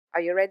Are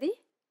you ready?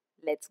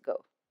 Let's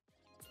go.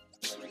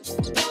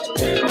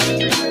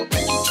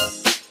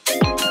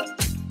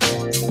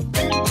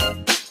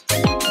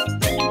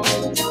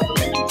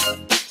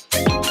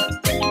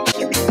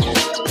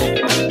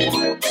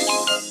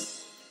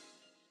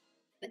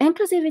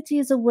 Inclusivity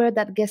is a word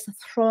that gets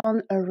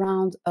thrown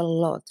around a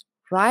lot,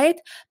 right?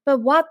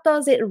 But what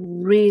does it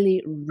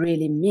really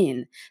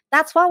mean?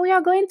 That's what we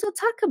are going to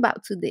talk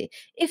about today.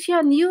 If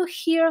you're new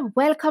here,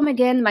 welcome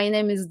again. My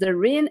name is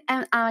Darine,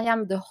 and I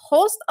am the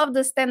host of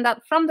the Stand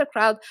Out from the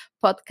Crowd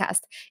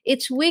podcast.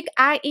 Each week,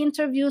 I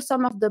interview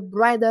some of the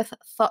brightest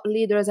thought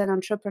leaders and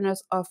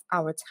entrepreneurs of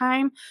our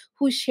time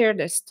who share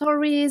their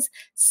stories,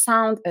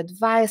 sound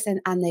advice,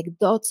 and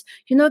anecdotes,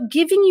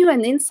 giving you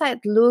an inside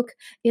look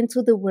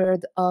into the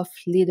world of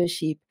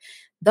leadership.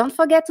 Don't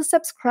forget to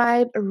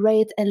subscribe,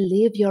 rate, and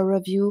leave your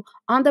review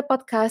on the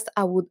podcast.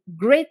 I would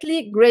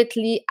greatly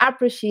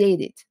appreciate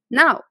it.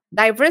 Now,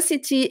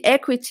 diversity,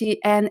 equity,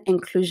 and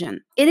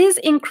inclusion. It is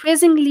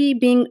increasingly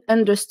being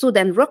understood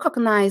and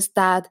recognized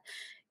that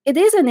it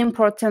is an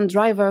important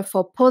driver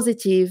for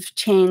positive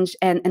change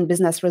and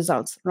business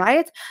results,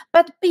 right?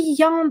 But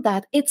beyond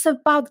that, it's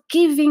about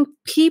giving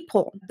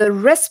people the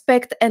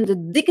respect and the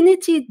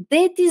dignity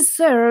they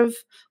deserve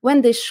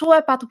when they show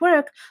up at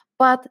work,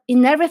 but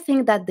in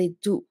everything that they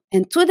do.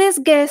 And today's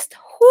guest,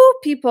 who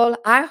people,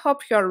 I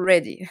hope you're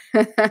ready.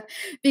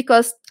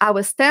 Because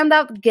our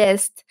standout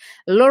guest,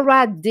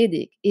 Laura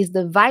Didyk, is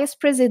the Vice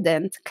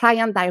President,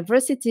 Client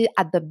Diversity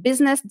at the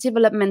Business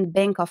Development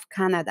Bank of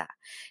Canada.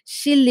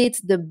 She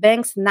leads the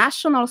bank's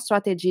national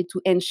strategy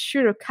to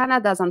ensure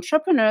Canada's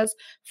entrepreneurs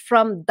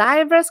from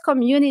diverse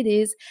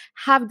communities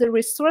have the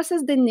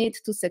resources they need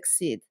to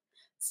succeed.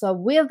 So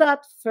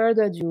without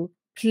further ado,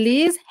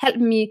 please help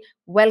me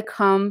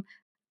welcome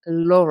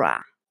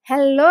Laura.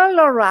 Hello,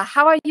 Laura.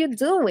 How are you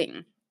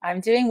doing? I'm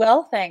doing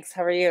well, thanks.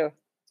 How are you?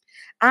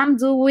 I'm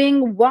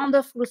doing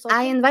wonderful. So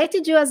I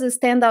invited you as a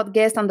standout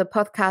guest on the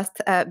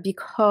podcast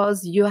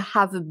because you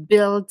have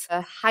built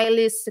a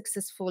highly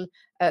successful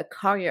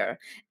career.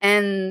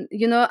 And,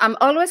 I'm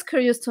always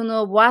curious to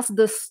know what's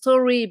the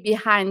story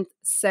behind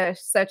such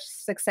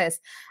success.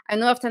 I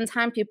know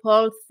oftentimes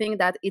people think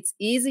that it's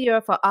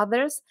easier for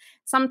others.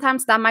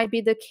 Sometimes that might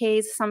be the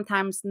case,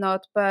 sometimes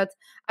not. But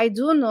I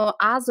do know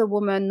as a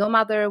woman, no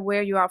matter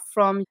where you are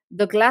from,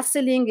 the glass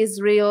ceiling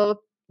is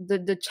real.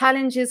 The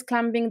challenges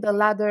climbing the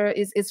ladder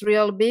is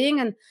real. Being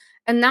an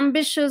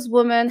ambitious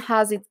woman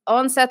has its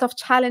own set of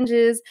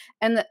challenges.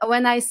 And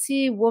when I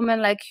see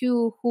women like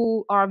you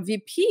who are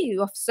VP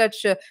of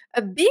such a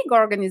big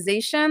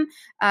organization,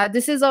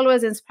 this is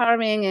always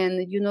inspiring.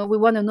 And, we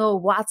want to know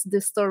what's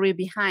the story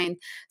behind.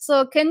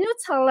 So can you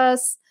tell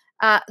us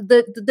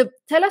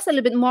tell us a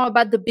little bit more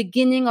about the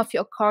beginning of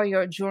your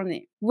career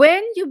journey?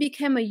 When you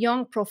became a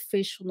young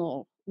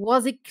professional,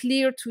 was it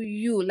clear to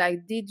you?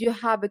 Like, did you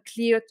have a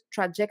clear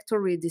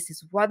trajectory? This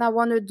is what I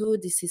want to do.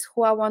 This is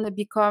who I want to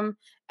become.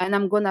 And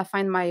I'm going to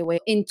find my way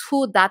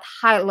into that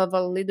high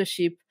level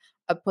leadership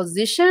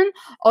position?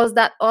 Or is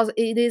that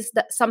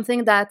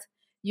something that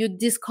you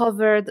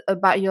discovered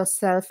about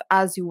yourself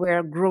as you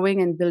were growing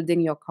and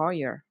building your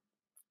career?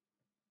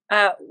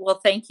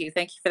 Well, thank you.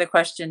 Thank you for the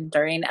question,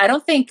 Darine. I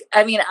think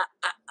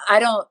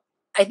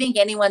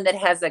anyone that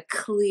has a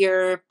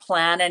clear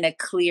plan and a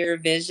clear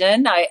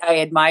vision, I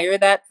admire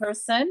that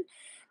person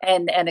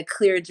and a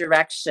clear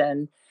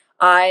direction.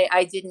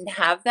 I didn't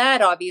have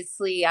that.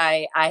 Obviously,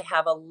 I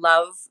have a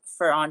love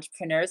for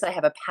entrepreneurs. I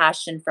have a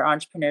passion for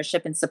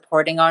entrepreneurship and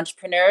supporting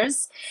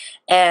entrepreneurs.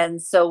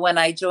 And so when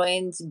I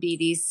joined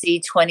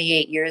BDC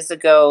 28 years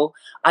ago,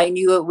 I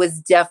knew it was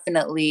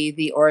definitely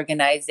the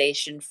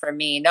organization for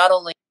me, not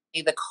only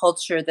the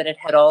culture that it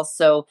had,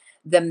 also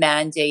the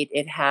mandate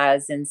it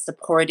has in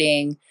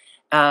supporting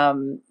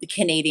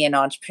Canadian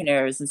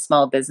entrepreneurs and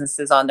small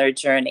businesses on their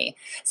journey.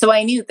 So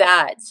I knew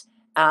that.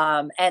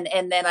 And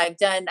then I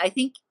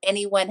think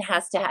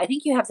I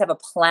think you have to have a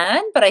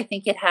plan, but I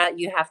think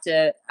you have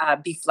to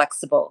be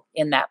flexible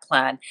in that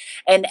plan.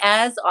 And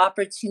as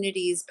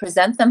opportunities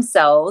present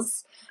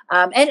themselves,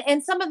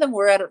 and some of them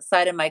were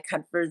outside of my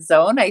comfort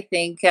zone. I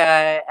think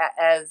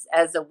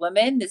as a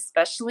woman,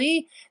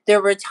 especially,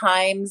 there were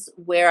times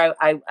where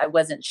I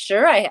wasn't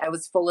sure. I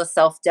was full of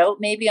self-doubt,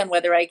 maybe, on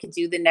whether I could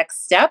do the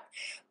next step.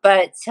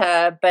 But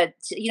I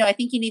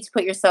think you need to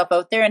put yourself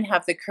out there and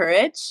have the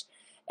courage.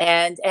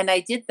 And I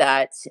did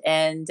that,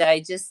 and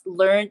I just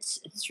learned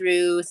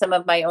through some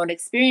of my own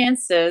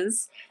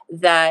experiences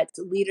that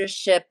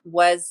leadership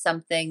was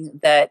something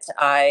that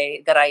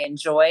I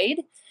enjoyed,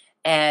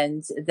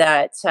 and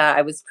that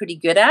I was pretty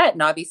good at.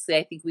 And obviously,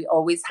 I think we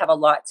always have a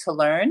lot to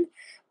learn.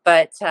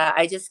 But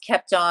I just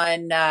kept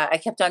on.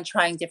 I kept on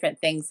trying different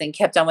things, and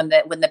kept on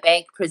when the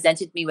bank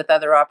presented me with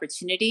other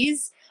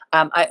opportunities.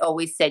 I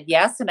always said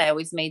yes, and I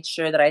always made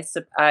sure that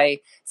I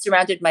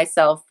surrounded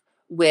myself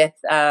with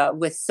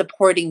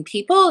supporting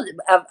people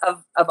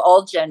of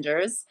all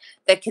genders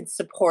that could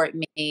support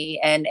me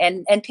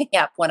and pick me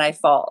up when I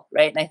fall,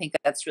 right? And I think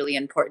that's really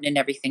important in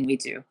everything we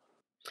do.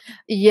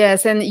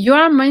 Yes, and you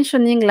are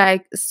mentioning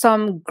like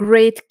some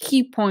great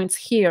key points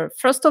here.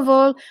 First of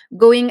all,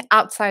 going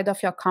outside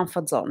of your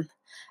comfort zone.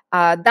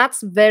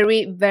 That's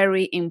very,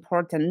 very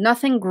important.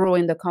 Nothing grow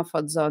in the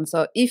comfort zone.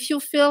 So if you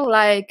feel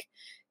like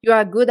you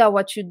are good at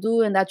what you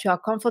do and that you are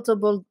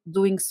comfortable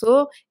doing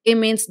so, it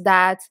means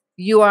that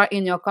you are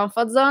in your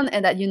comfort zone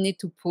and that you need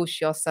to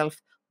push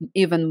yourself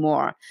even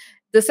more.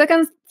 The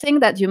second thing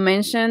that you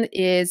mentioned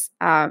is,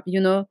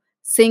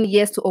 saying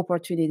yes to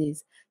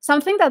opportunities.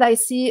 Something that I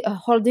see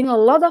holding a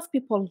lot of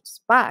people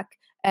back,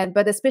 and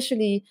but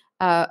especially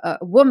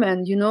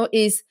women,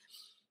 is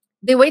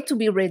they wait to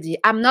be ready.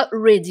 I'm not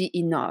ready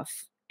enough.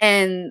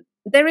 And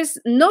there is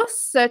no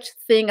such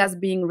thing as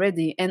being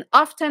ready. And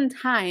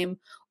oftentimes,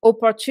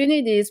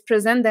 opportunities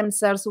present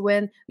themselves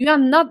when you are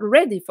not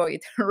ready for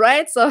it,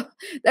 right? So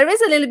there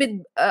is a little bit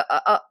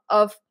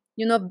of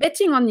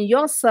betting on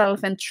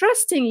yourself and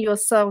trusting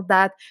yourself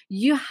that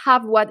you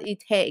have what it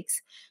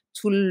takes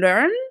to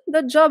learn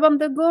the job on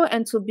the go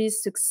and to be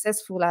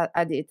successful at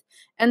it.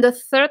 And the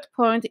third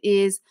point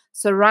is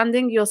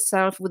surrounding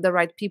yourself with the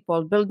right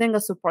people, building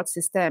a support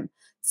system.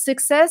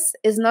 Success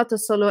is not a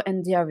solo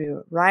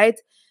endeavor, right?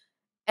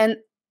 And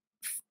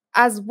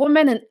as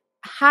women and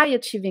high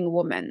achieving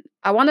women,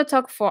 I want to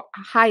talk for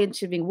high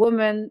achieving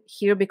women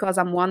here because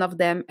I'm one of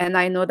them. And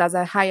I know that as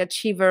a high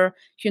achiever,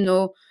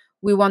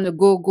 we want to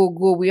go, go,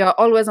 go. We are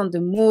always on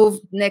the move,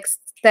 next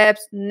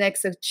steps,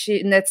 next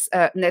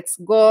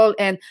goal.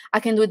 And I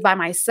can do it by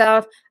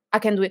myself. I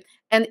can do it.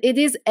 And it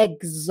is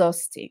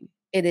exhausting.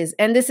 It is.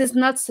 And this is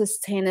not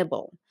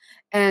sustainable.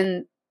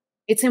 And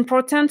it's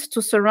important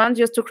to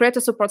to create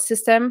a support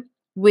system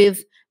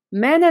with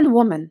men and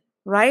women,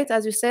 right?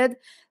 As you said,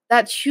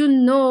 that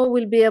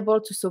will be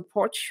able to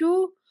support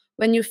you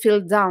when you feel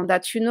down,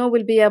 that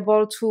will be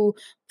able to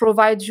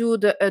provide you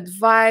the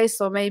advice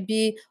or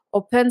maybe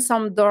open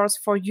some doors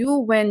for you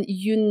when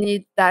you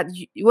need that,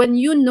 when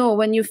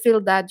when you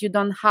feel that you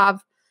don't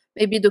have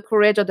maybe the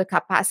courage or the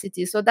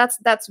capacity. So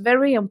that's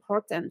very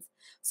important.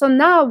 So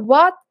now,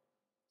 what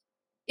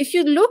if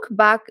you look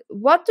back,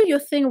 what do you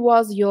think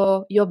was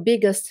your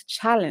biggest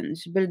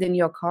challenge building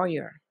your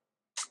career?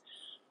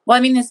 Well,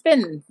 I mean, there's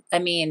been,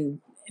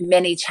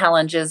 many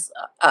challenges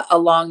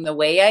along the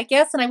way, I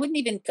guess, and I wouldn't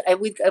even, I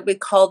would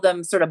call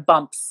them sort of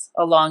bumps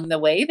along the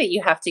way that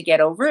you have to get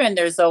over. And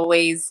there's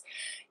always,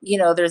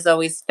 there's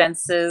always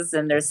fences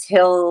and there's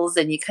hills,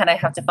 and you kind of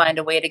have to find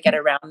a way to get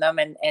around them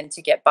and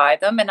to get by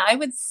them. And I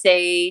would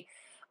say,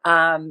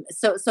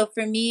 so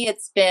for me,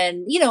 it's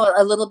been,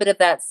 a little bit of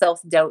that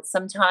self doubt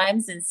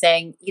sometimes, and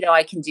saying,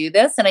 I can do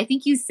this. And I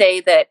think you say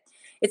that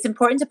it's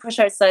important to push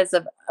ourselves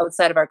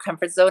outside of our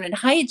comfort zone. And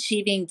high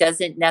achieving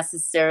doesn't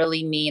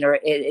necessarily mean, or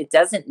it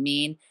doesn't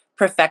mean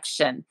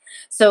perfection.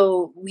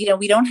 So, we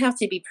don't have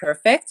to be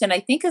perfect. And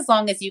I think as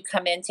long as you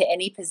come into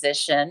any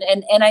position,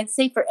 and I'd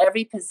say for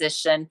every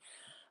position,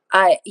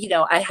 I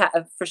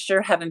have for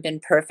sure haven't been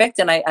perfect,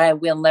 and I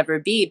will never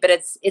be, but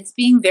it's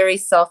being very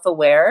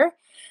self-aware,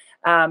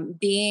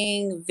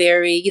 being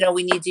very,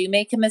 when you do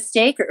make a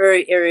mistake, or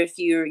if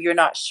you're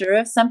not sure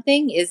of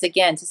something, is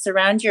again to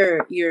surround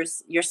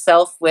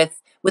yourself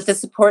with a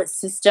support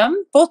system,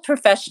 both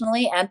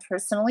professionally and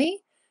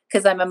personally,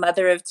 because I'm a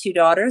mother of two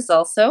daughters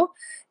also,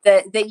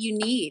 that you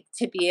need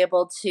to be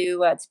able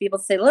to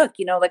say, look,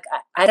 like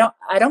I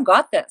don't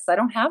got this, I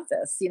don't have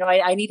this,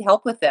 I need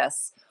help with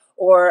this,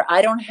 or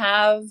I don't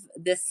have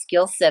this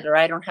skill set, or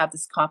I don't have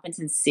this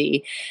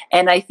competency.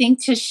 And I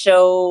think to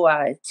show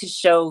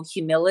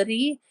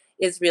humility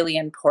is really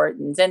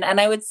important. And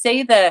I would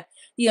say that,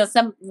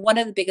 some one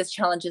of the biggest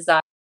challenges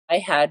I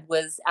had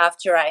was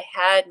after I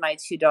had my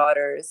two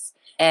daughters,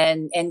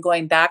 and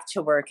going back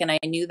to work. And I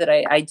knew that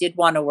I did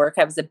want to work.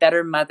 I was a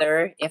better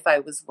mother if I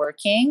was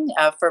working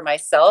for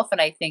myself.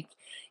 And I think,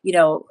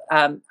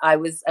 I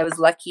was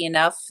lucky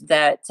enough,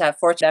 that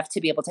fortunate enough to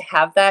be able to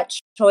have that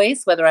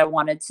choice, whether I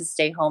wanted to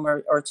stay home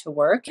or to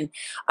work. And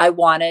I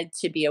wanted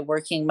to be a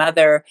working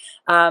mother.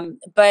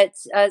 But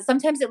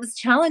sometimes it was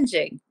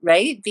challenging,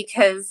 right?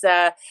 Because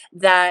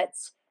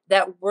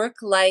that work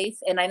life,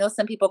 and I know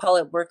some people call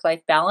it work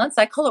life balance.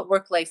 I call it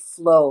work life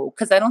flow,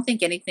 because I don't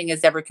think anything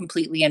is ever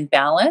completely in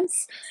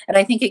balance. And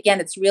I think, again,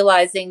 it's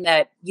realizing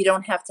that you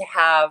don't have to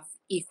have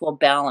equal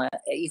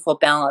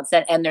balance,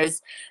 and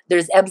there's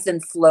ebbs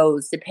and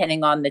flows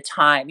depending on the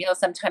time.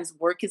 Sometimes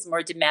work is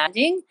more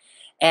demanding,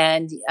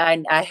 and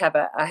I have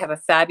a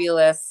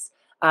fabulous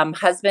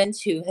husband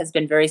who has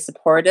been very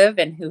supportive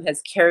and who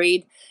has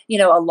carried,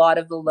 a lot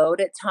of the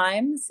load at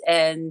times,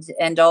 and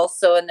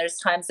there's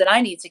times that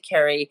I need to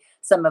carry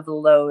some of the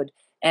load.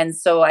 And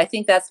so I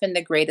think that's been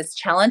the greatest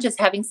challenge, is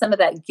having some of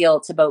that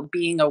guilt about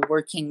being a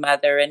working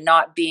mother, and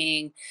not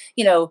being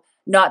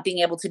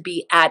able to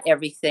be at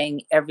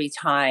everything every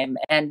time.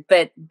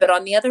 But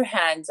on the other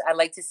hand, I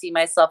like to see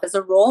myself as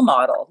a role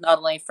model, not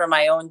only for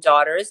my own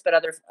daughters, but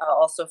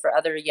also for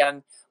other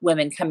young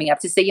women coming up,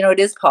 to say, it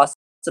is possible.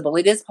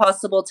 It is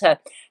possible to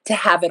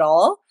have it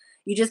all.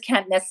 You just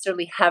can't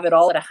necessarily have it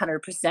all at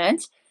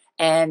 100%,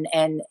 and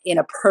in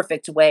a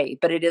perfect way,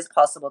 but it is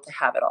possible to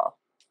have it all.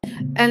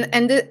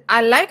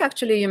 I like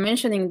actually you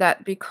mentioning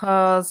that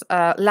because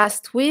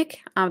last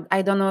week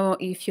I don't know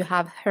if you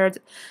have heard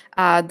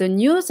the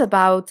news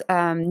about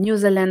New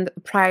Zealand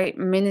Prime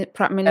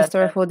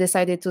Minister Okay. who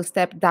decided to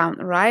step down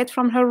right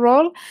from her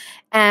role,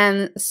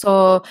 and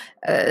so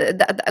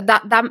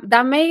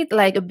that made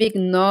like a big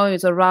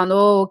noise around.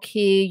 Oh,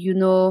 okay, you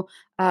know,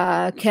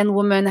 can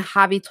women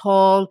have it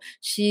all?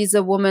 She's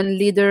a woman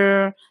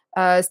leader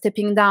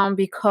stepping down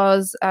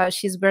because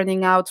she's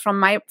burning out. From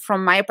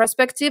my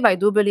perspective, I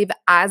do believe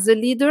as a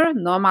leader,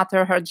 no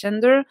matter her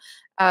gender,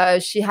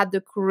 she had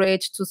the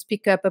courage to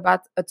speak up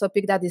about a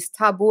topic that is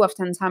taboo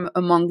oftentimes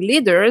among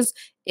leaders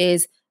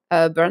is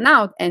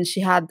burnout, and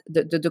she had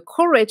the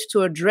courage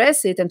to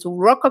address it and to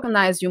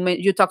recognize.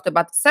 You talked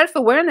about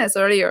self-awareness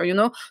earlier, you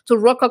know, to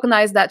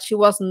recognize that she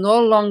was no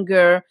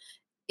longer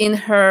in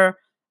her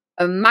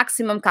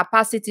maximum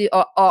capacity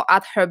or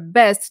at her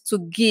best to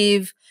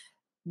give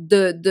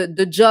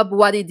the job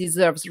what it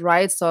deserves,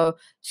 right? So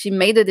she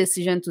made a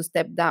decision to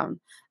step down.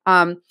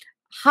 um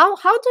how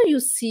do you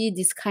see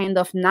this kind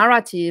of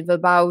narrative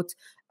about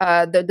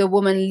the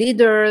woman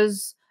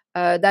leaders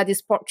that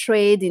is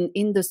portrayed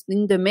in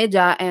the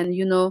media, and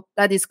you know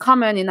that is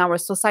common in our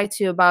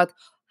society about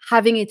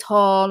having it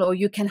all, or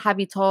you can have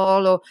it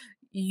all, or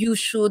you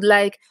should,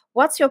 like,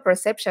 what's your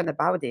perception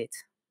about it?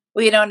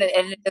 Well, and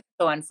it's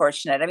so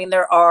unfortunate. I mean,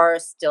 there are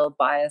still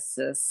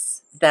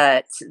biases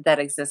that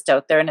exist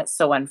out there, and it's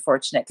so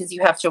unfortunate because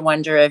you have to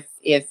wonder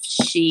if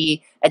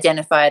she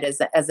identified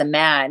as a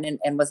man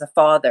and was a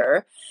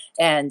father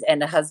and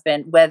a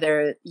husband,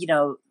 whether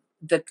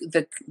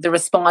the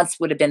response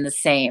would have been the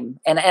same.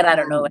 And I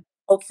don't know. Mm,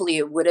 Hopefully,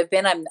 it would have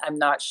been. I'm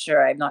not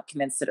sure. I'm not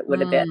convinced that it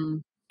would have been.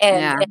 mm,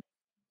 And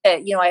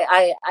yeah.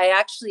 I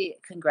actually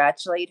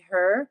congratulate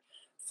her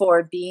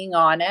for being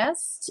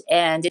honest.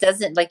 And it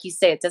doesn't, like you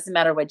say, it doesn't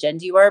matter what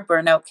gender you are,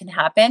 burnout can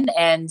happen.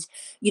 And,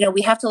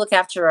 we have to look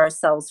after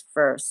ourselves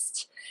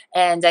first.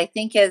 And I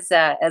think as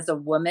a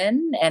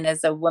woman and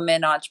as a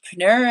woman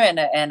entrepreneur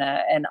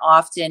and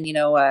often,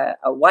 a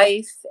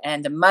wife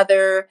and a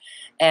mother,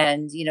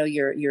 and,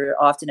 you're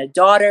often a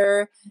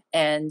daughter,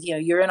 and,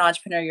 you're an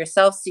entrepreneur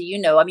yourself. So,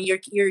 I mean,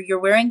 you're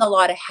wearing a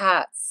lot of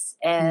hats,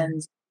 Yeah.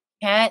 and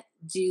can't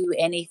do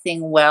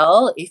anything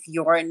well if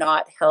you're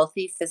not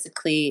healthy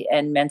physically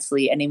and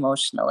mentally and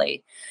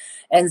emotionally.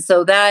 And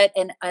so that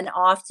and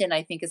often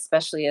I think,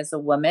 especially as a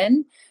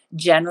woman,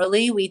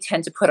 generally we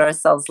tend to put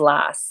ourselves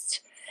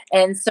last.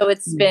 And so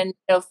it's Mm. been,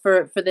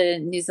 for the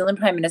New Zealand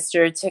Prime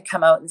Minister to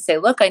come out and say,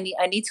 look, I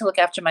need to look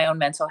after my own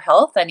mental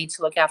health. I need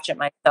to look after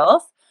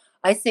myself.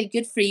 I say,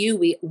 good for you.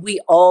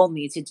 We all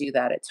need to do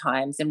that at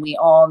times, and we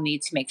all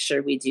need to make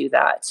sure we do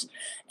that.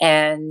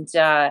 And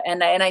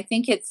I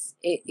think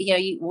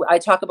I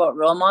talk about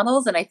role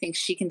models, and I think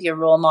she can be a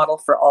role model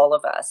for all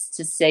of us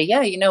to say,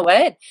 yeah, you know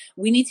what,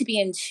 we need to be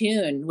in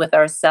tune with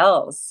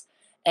ourselves.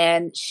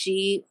 And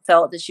she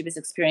felt that she was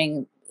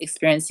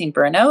experiencing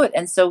burnout,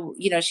 and so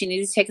she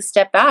needed to take a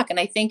step back. And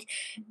I think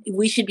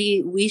we should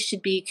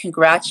be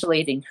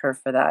congratulating her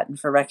for that and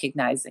for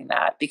recognizing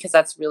that, because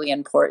that's really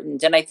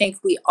important. And I think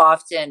we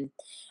often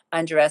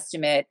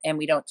underestimate and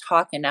we don't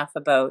talk enough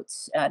about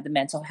the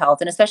mental health,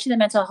 and especially the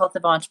mental health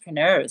of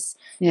entrepreneurs.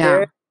 Yeah.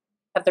 They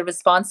have the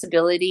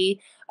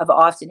responsibility of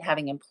often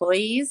having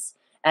employees,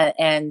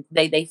 and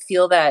they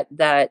feel that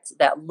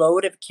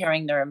load of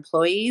carrying their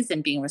employees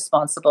and being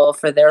responsible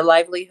for their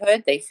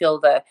livelihood. They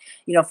feel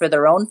for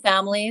their own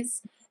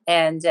families.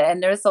 And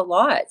there's a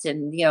lot,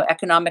 and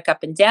economic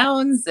up and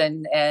downs,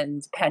 and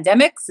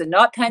pandemics and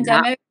not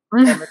Yeah.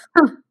 pandemics,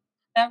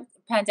 and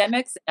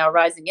pandemics, and now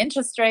rising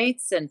interest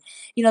rates. And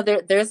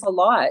there's a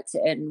lot,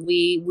 and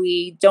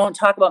we don't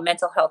talk about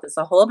mental health as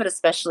a whole, but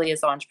especially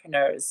as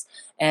entrepreneurs,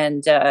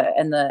 and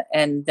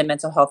the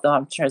mental health of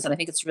entrepreneurs. And I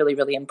think it's really,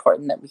 really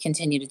important that we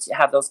continue to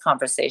have those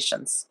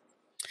conversations.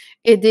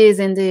 It is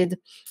indeed.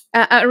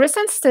 A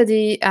recent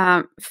study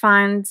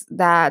finds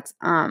that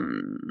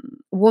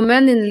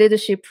women in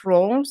leadership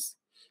roles,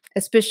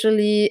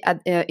 especially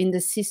in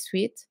the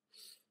C-suite,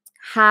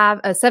 have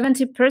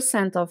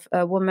 70% of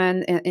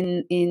women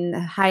in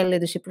high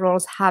leadership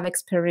roles have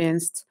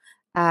experienced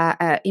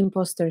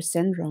imposter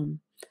syndrome.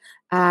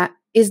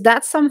 Is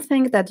that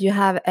something that you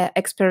have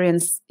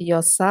experienced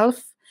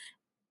yourself?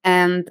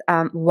 And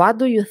what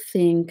do you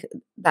think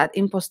that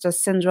imposter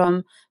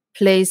syndrome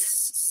plays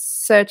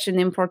such an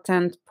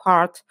important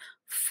part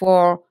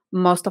for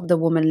most of the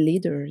women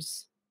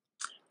leaders?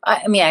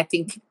 I mean, I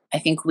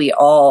think we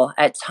all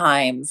at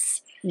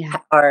times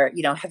Yeah.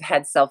 have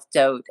had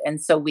self-doubt.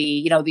 And so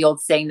the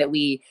old saying that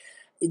we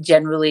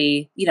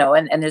generally,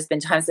 and there's been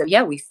times that,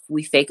 yeah,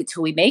 we fake it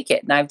till we make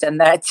it, and I've done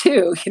that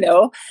too.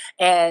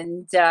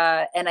 And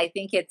I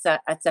think it's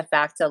a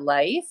fact of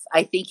life.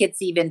 I think it's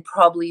even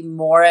probably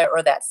more,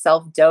 or that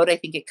self-doubt, I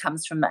think it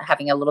comes from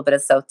having a little bit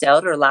of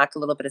self-doubt or lack a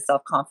little bit of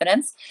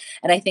self-confidence.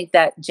 And I think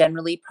that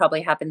generally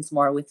probably happens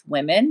more with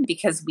women,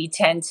 because we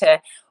tend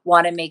to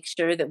want to make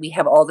sure that we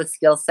have all the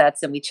skill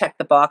sets and we check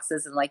the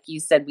boxes. And like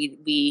you said,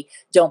 we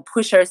don't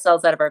push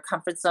ourselves out of our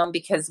comfort zone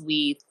because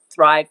we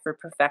thrive for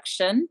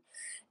perfection.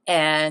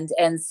 And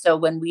so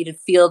when we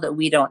feel that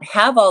we don't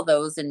have all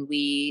those, and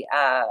we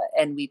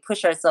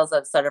push ourselves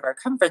outside of our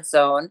comfort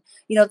zone,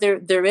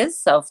 there is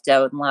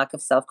self-doubt and lack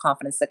of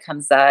self-confidence that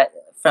comes that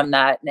from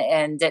that.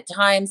 And at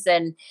times,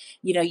 and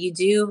you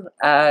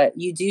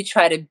do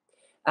try to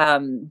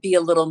be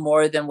a little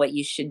more than what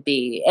you should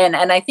be, and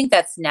I think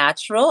that's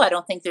natural. I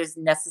don't think there's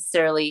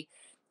necessarily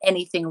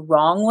anything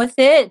wrong with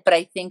it, but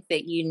I think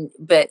that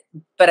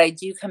but I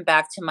do come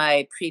back to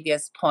my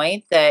previous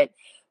point that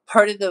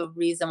part of the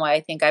reason why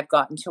I think I've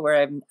gotten to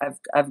where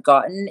I've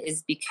gotten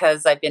is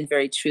because I've been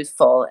very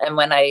truthful. And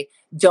when I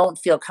don't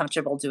feel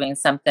comfortable doing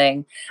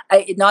something,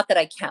 not that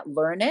I can't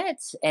learn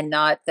it, and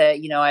not that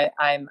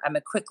I'm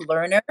a quick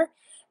learner,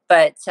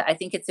 but I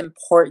think it's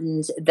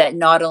important that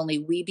not only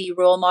we be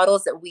role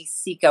models, that we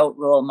seek out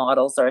role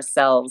models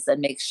ourselves and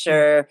make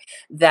sure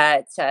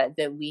that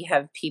we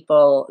have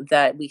people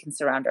that we can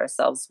surround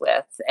ourselves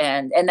with,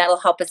 and that'll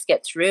help us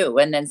get through.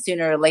 And then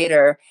sooner or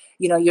later,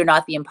 you're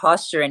not the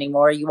imposter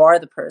anymore. You are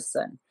the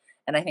person.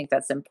 And I think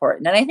that's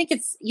important. And I think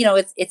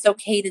it's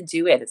okay to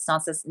do it. It's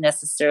not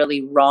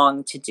necessarily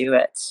wrong to do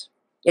it.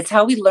 It's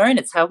how we learn.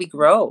 It's how we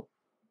grow.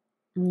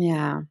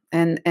 Yeah,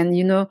 and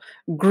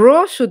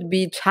growth should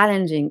be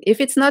challenging.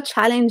 If it's not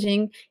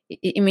challenging,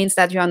 it means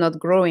that you are not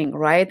growing,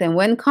 right? And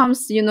when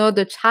comes,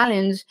 the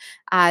challenge,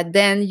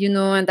 then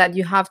and that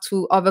you have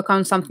to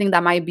overcome something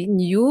that might be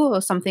new,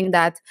 or something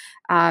that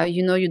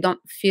you don't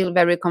feel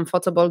very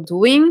comfortable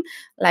doing.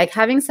 Like,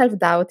 having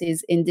self-doubt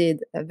is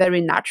indeed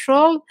very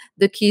natural.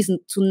 The key is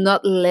to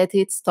not let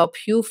it stop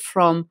you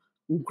from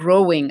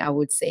growing, I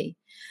would say.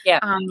 Yeah.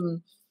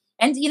 Um,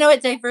 And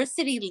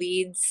diversity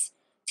leads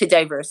to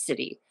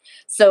diversity.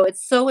 So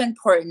it's so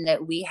important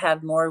that we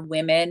have more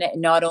women,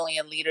 not only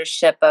in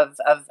leadership of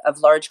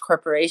large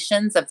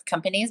corporations, of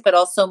companies, but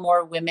also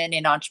more women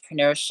in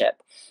entrepreneurship,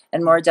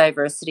 and more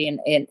diversity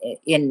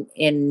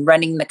in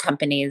running the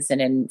companies,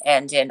 and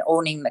in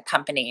owning the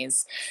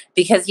companies.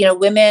 Because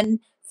women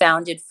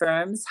founded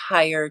firms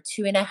hire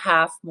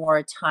 2.5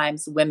 more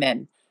times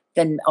women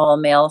than all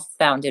male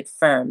founded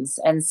firms.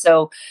 And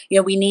so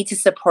we need to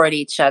support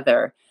each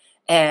other.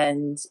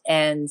 And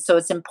so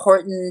it's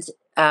important,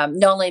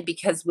 not only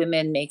because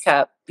women make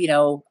up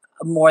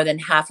more than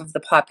half of the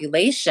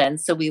population,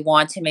 so we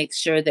want to make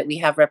sure that we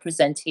have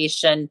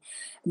representation,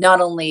 not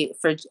only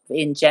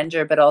in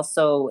gender, but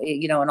also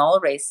in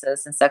all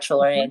races and sexual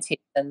mhm.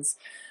 orientations,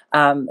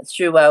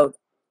 throughout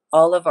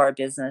all of our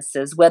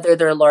businesses, whether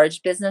they're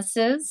large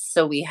businesses,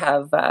 so we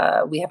have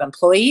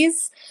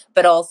employees,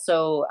 but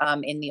also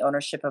in the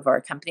ownership of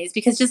our companies,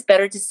 because just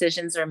better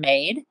decisions are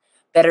made,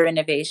 better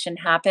innovation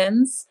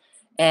happens.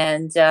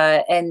 And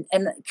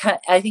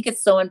I think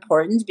it's so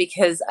important,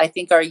 because I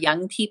think our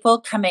young people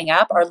coming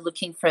up are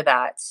looking for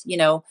that.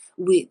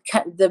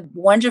 The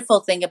wonderful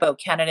thing about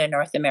Canada and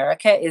North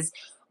America is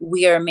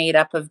we are made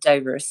up of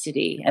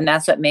diversity, and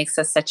that's what makes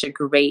us such a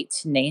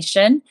great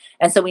nation.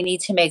 And so we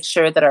need to make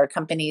sure that our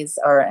companies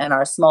and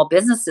our small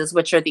businesses,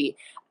 which are the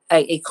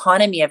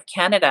economy of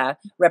Canada,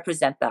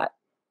 represent that.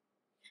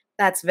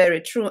 That's very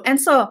true. And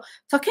so,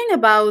 talking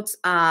about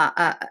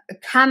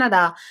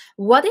Canada,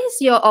 what is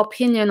your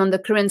opinion on the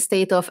current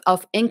state of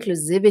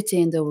inclusivity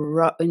in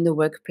the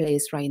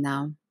workplace right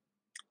now?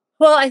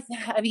 Well,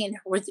 I mean,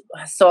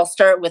 I'll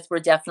start with, we're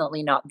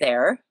definitely not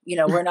there.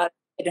 We're not at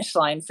the finish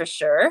line for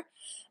sure.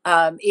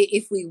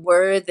 If we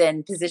were,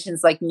 then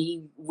positions like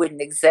me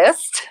wouldn't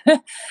exist.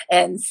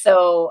 And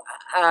so,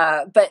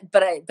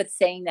 but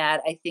saying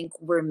that, I think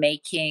we're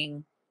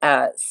making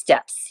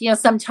steps.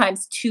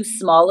 Sometimes too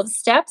small of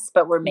steps,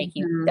 but we're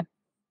making Mhm. steps.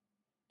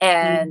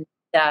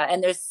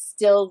 And there's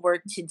still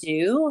work to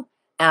do.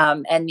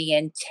 And the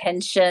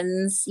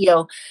intentions,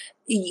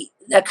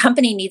 a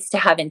company needs to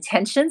have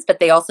intentions, but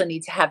they also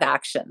need to have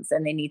actions,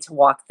 and they need to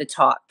walk the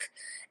talk.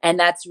 And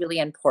that's really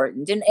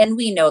important. And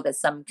we know that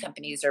some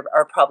companies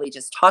are probably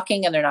just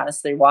talking, and they're not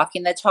necessarily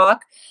walking the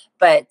talk.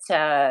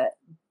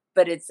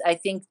 But it's, I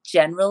think,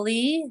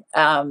 generally,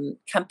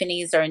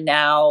 companies are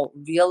now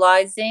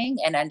realizing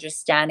and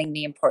understanding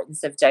the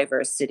importance of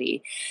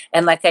diversity.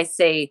 And like I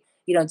say,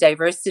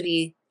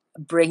 diversity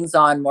brings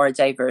on more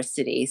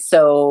diversity.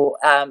 So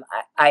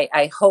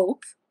I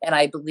hope and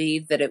I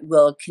believe that it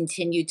will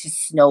continue to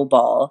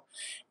snowball,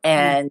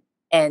 Yeah.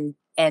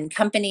 and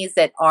companies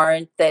that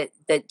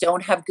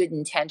don't have good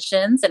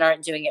intentions, and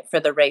aren't doing it for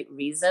the right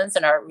reasons,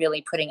 and aren't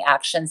really putting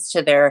actions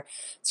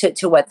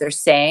to what they're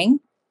saying,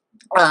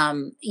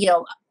 um, you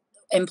know,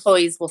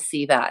 employees will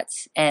see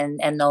that, and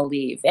they'll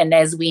leave. And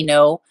as we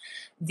know,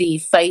 the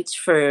fight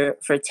for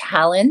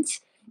talent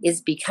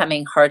is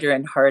becoming harder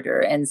and harder.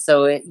 And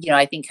so,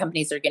 I think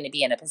companies are going to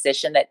be in a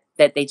position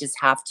that they just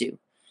have to,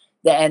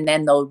 and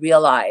then they'll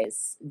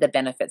realize the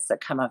benefits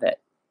that come of it.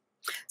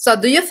 So,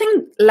 do you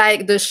think,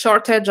 like, the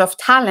shortage of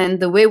talent,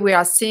 the way we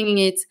are seeing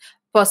it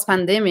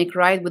post-pandemic,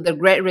 right, with the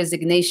Great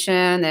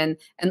Resignation and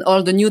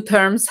all the new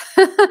terms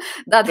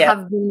that Yeah.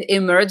 have been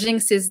emerging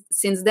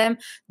since then,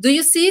 do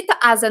you see it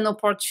as an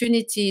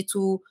opportunity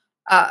to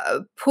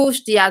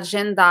push the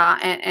agenda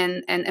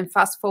and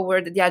fast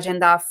forward the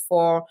agenda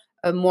for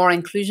more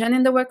inclusion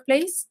in the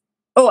workplace?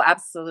 Oh,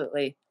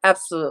 absolutely.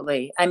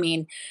 Absolutely. I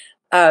mean,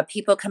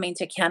 people coming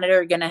to Canada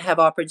are going to have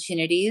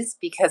opportunities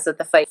because of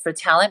the fight for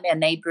talent,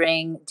 and they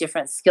bring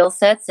different skill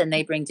sets and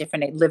they bring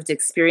different lived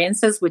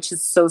experiences, which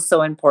is so,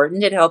 so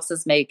important. It helps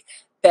us make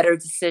better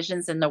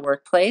decisions in the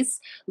workplace,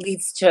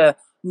 leads to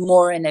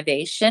more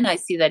innovation. I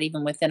see that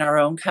even within our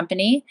own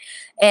company.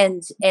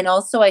 And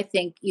also I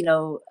think,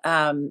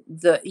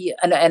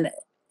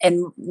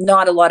 and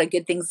not a lot of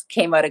good things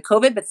came out of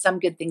COVID, but some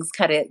good things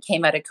kind of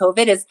came out of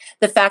COVID is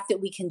the fact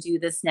that we can do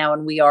this now,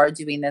 and we are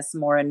doing this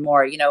more and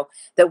more,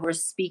 that we're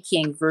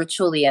speaking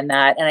virtually in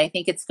that. And I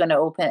think it's going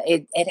to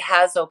it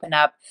has opened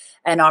up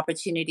an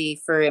opportunity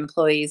for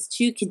employees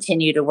to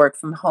continue to work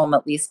from home,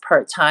 at least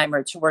part-time,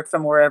 or to work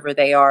from wherever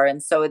they are.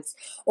 And so it's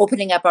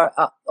opening up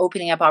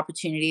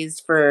opportunities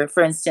for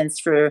instance,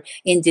 for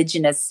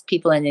Indigenous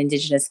people in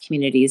Indigenous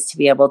communities to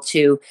be able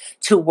to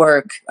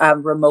work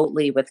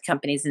remotely with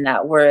companies in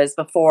that. Whereas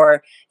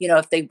before,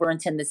 if they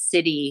weren't in the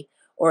city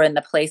or in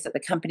the place that the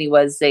company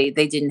was, they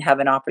didn't have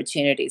an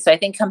opportunity. So I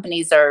think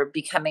companies are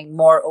becoming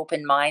more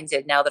open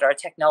minded now that our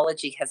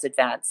technology has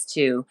advanced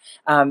too,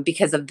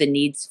 because of the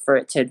needs for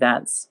it to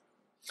advance.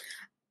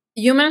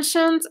 You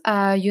mentioned,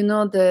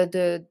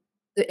 the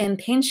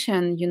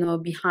intention,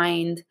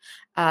 behind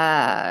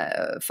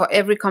for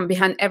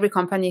behind every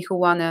company who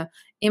wanna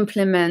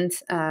implement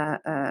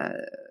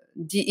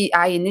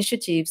DEI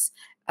initiatives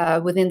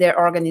within their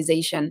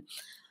organization.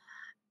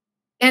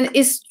 And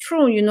it's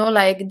true,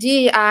 like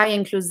DEI,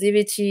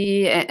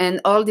 inclusivity, and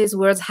all these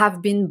words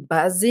have been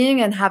buzzing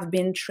and have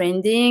been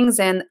trending.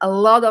 And a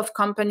lot of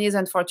companies,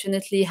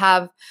 unfortunately,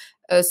 have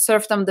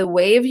surfed on the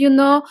wave,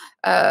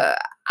 uh,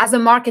 as a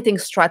marketing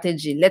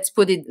strategy. Let's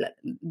put it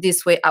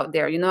this way out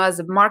there, as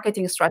a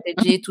marketing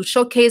strategy to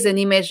showcase an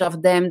image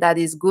of them that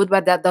is good,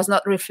 but that does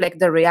not reflect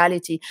the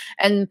reality.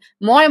 And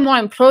more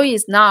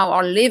employees now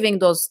are leaving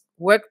those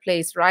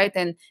workplace, right?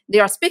 And they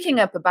are speaking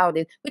up about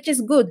it, which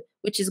is good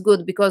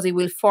because it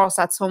will force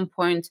at some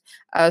point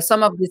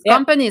some of these Yeah.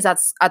 companies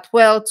at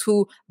well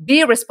to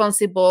be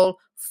responsible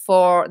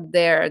for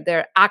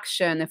their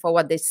action and for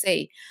what they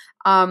say.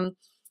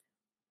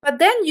 But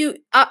then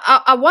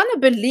I want to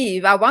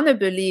believe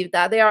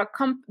that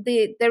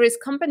there is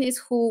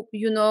companies who,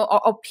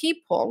 or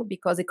people,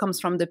 because it comes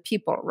from the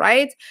people,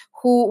 right,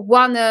 who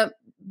want to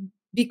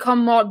become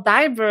more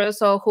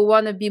diverse or who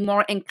want to be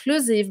more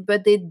inclusive,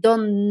 but they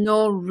don't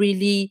know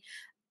really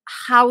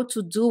how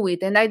to do it.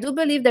 And I do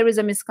believe there is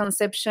a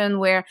misconception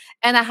where,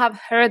 and I have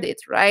heard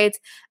it, right,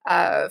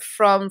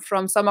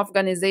 from some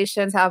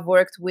organizations I've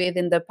worked with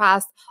in the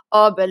past.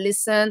 Oh, but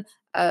listen,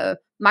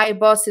 my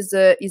boss is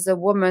a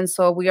woman,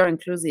 so we are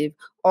inclusive.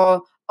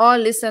 Or, oh,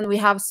 listen, we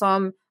have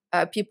some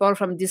people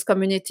from this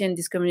community and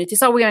this community,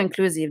 so we are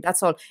inclusive.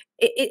 That's all.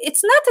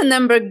 It's not a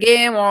number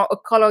game or a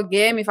color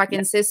game, if I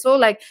can say so.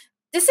 Like,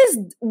 this is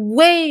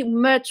way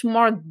much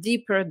more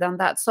deeper than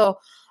that. So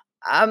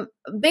um,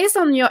 based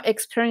on your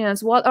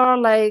experience, what are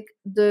like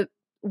the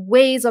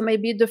ways or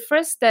maybe the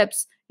first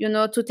steps,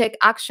 to take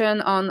action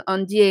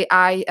on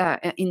DAI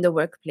in the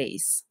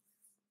workplace?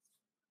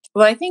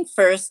 Well, I think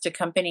first a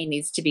company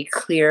needs to be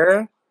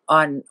clear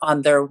on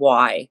their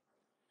why.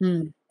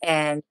 Mm,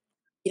 And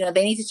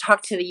they need to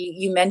talk to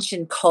you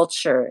mentioned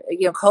culture.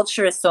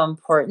 Culture is so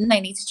important.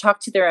 They need to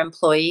talk to their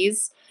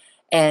employees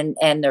and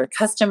their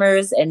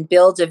customers and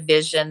build a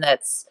vision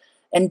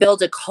and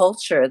build a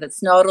culture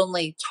that's not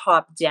only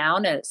top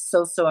down, and it's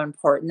so, so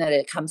important that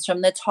it comes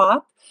from the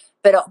top,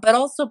 but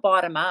also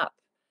bottom up.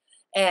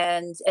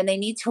 And they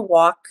need to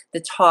walk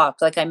the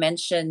talk. Like I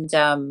mentioned,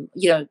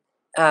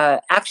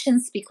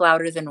 actions speak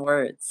louder than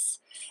words.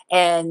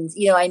 And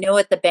I know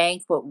at the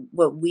bank,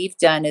 what we've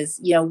done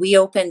is, we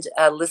opened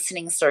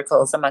listening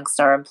circles amongst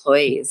our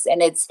employees,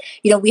 and it's,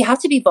 we have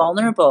to be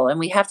vulnerable and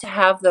we have to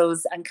have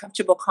those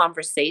uncomfortable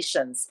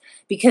conversations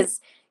because,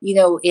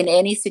 in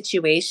any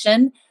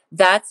situation,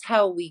 that's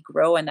how we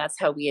grow and that's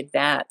how we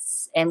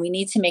advance. And we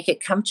need to make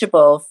it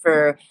comfortable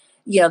for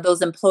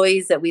those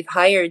employees that we've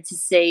hired to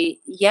say,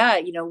 yeah,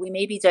 we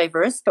may be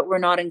diverse, but we're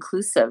not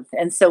inclusive.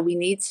 And so we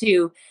need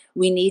to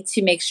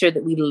make sure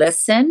that we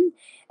listen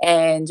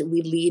and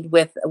we lead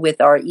with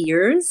our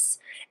ears,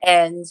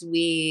 and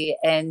we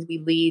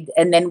lead,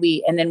 and then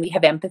we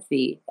have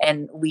empathy,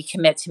 and we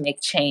commit to make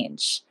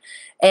change.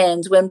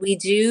 And when we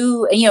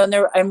do,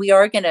 and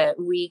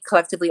we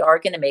collectively are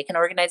gonna make, an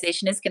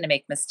organization is gonna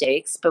make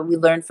mistakes, but we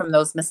learn from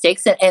those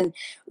mistakes, and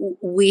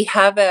we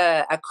have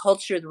a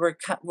culture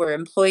where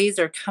employees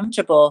are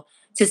comfortable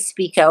to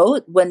speak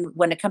out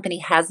when a company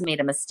has made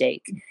a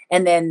mistake,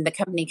 and then the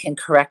company can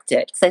correct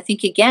it. Because I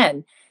think,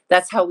 again,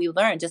 that's how we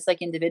learn. Just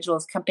like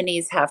individuals,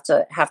 companies have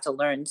to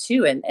learn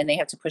too, and they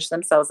have to push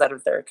themselves out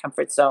of their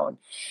comfort zone.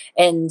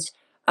 And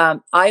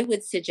I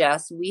would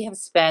suggest, we have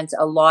spent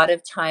a lot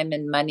of time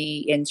and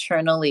money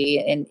internally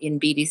in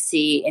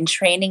BDC in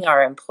training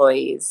our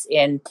employees.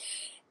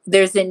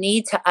 There's a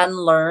need to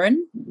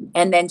unlearn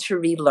and then to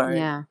relearn.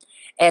 yeah.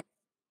 And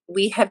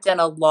we have done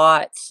a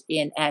lot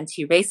in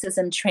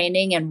anti-racism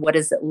training and what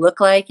does it look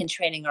like in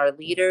training our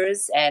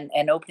leaders and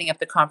opening up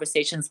the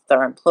conversations with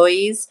our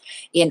employees,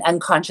 in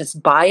unconscious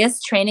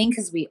bias training,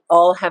 because we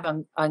all have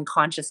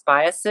unconscious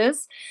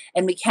biases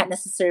and we can't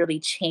necessarily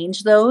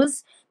change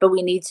those, but we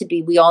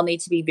all need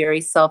to be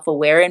very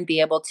self-aware and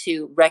be able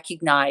to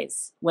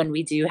recognize when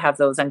we do have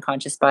those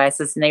unconscious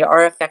biases and they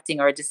are affecting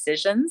our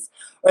decisions,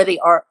 or they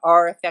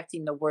are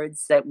affecting the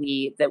words that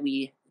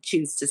we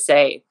choose to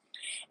say.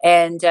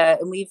 And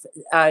we've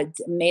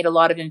made a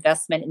lot of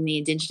investment in the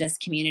Indigenous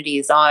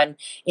communities on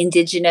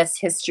Indigenous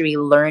history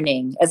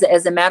learning.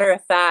 As a matter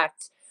of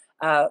fact,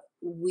 our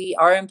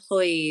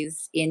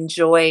employees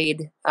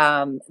enjoyed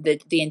the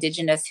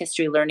Indigenous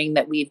history learning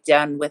that we've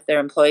done with their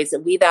employees.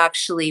 That we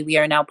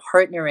are now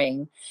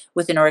partnering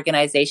with an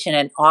organization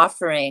and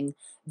offering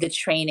the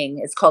training.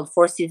 It's called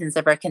 4 Seasons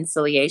of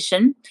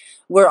Reconciliation.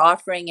 We're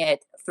offering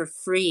it for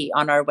free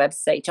on our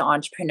website to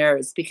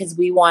entrepreneurs, because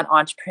we want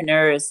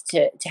entrepreneurs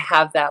to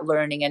have that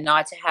learning and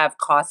not to have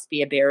cost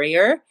be a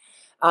barrier,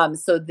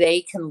 so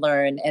they can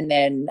learn and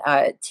then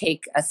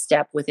take a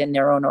step within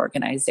their own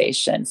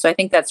organization. So I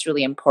think that's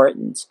really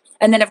important.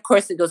 And then, of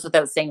course, it goes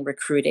without saying,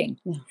 recruiting.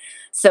 Yeah.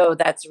 So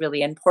that's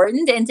really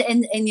important. And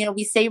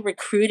we say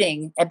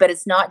recruiting, but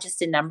it's not just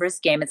a numbers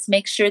game. It's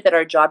make sure that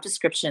our job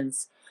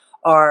descriptions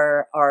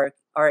are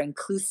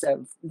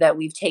inclusive, that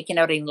we've taken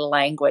out any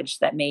language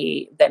that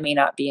may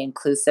not be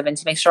inclusive, and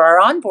to make sure our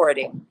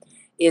onboarding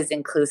is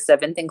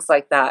inclusive and things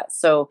like that.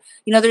 So,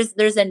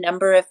 there's a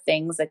number of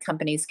things that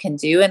companies can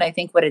do. And I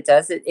think what it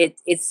does,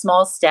 it's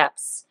small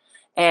steps,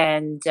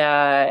 and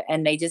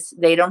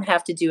they don't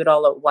have to do it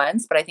all at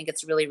once, but I think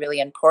it's really, really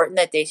important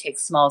that they take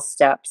small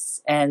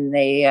steps and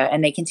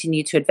they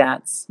continue to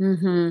advance.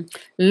 Mm-hmm.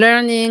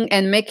 Learning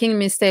and making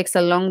mistakes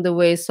along the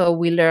way, so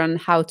we learn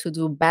how to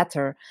do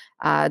better.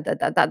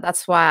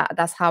 That's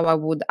how I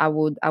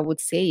would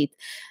say it.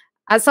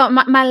 So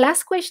my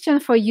last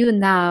question for you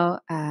now,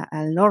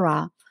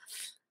 Laura,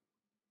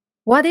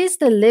 what is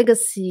the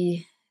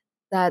legacy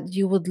that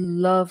you would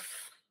love,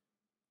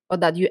 or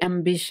that you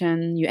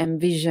envision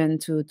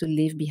to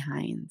leave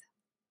behind?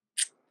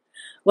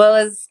 Well,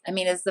 as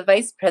the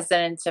vice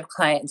president of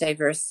client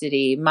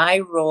diversity, my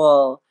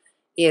role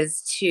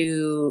is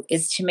to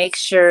make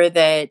sure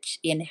that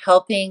in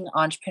helping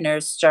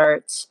entrepreneurs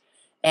start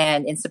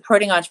and in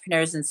supporting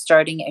entrepreneurs in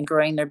starting and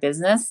growing their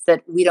business,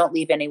 that we don't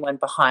leave anyone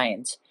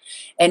behind.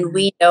 And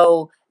we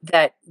know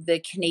that the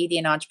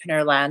Canadian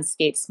entrepreneur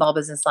landscape, small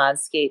business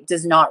landscape,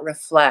 does not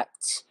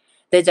reflect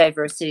the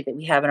diversity that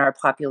we have in our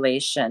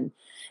population.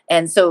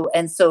 And so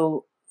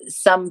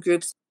some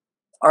groups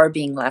are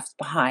being left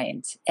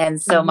behind.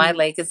 And so my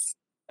legacy,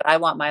 I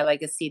want my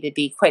legacy to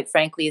be, quite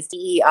frankly, is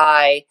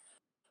DEI,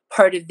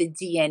 part of the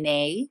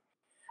DNA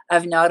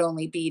of not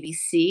only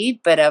BDC,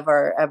 but of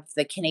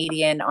the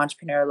Canadian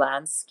entrepreneur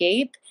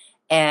landscape.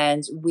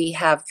 And we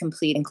have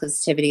complete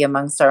inclusivity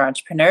amongst our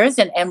entrepreneurs,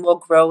 and we'll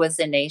grow as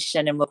a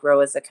nation and we'll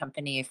grow as a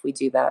company if we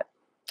do that.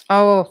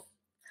 Oh,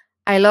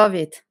 I love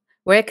it.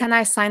 Where can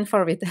I sign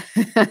for it?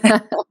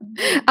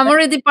 I'm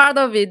already part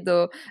of it,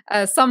 though,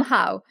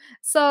 somehow.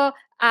 So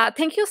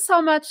thank you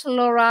so much,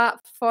 Laura,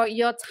 for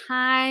your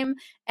time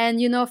and,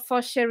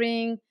 for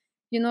sharing,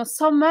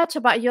 so much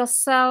about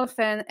yourself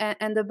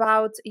and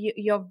about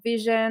your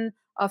vision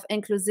of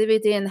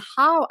inclusivity, and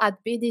how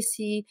at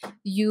BDC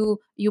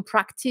you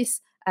practice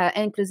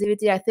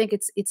inclusivity. I think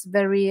it's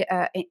very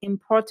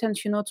important,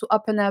 to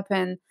open up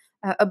and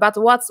about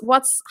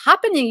what's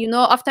happening.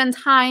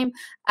 Oftentimes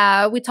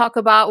we talk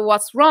about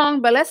what's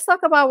wrong, but let's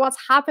talk about what's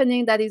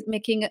happening that is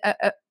making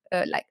a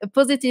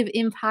positive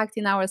impact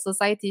in our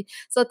society.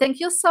 So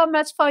thank you so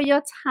much for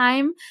your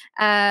time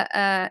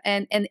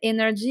and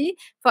energy.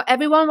 For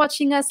everyone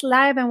watching us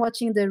live and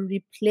watching the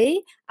replay,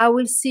 I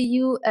will see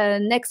you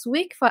next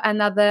week for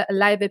another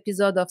live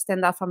episode of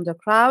Stand Out from the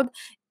Crowd.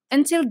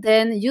 Until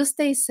then, you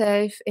stay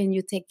safe and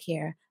you take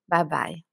care. Bye-bye.